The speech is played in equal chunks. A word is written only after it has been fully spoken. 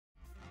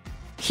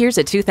Here's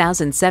a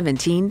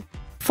 2017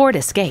 Ford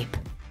Escape.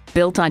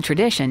 Built on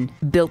tradition,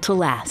 built to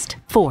last,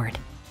 Ford.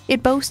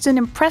 It boasts an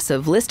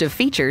impressive list of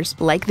features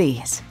like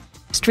these: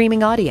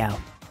 streaming audio,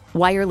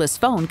 wireless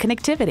phone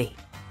connectivity,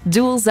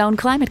 dual zone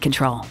climate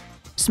control,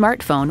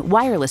 smartphone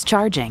wireless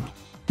charging,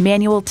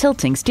 manual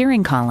tilting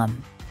steering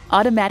column,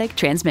 automatic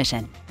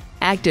transmission,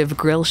 active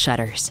grille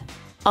shutters,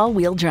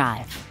 all-wheel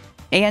drive,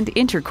 and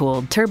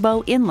intercooled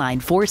turbo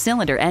inline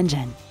 4-cylinder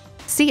engine.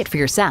 See it for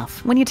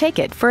yourself when you take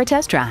it for a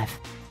test drive.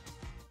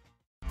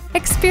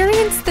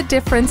 Experience the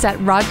difference at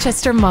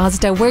Rochester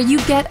Mazda, where you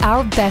get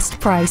our best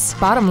price.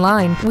 Bottom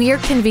line, we are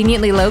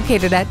conveniently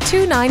located at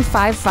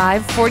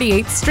 2955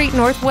 48th Street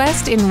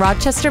Northwest in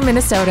Rochester,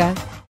 Minnesota.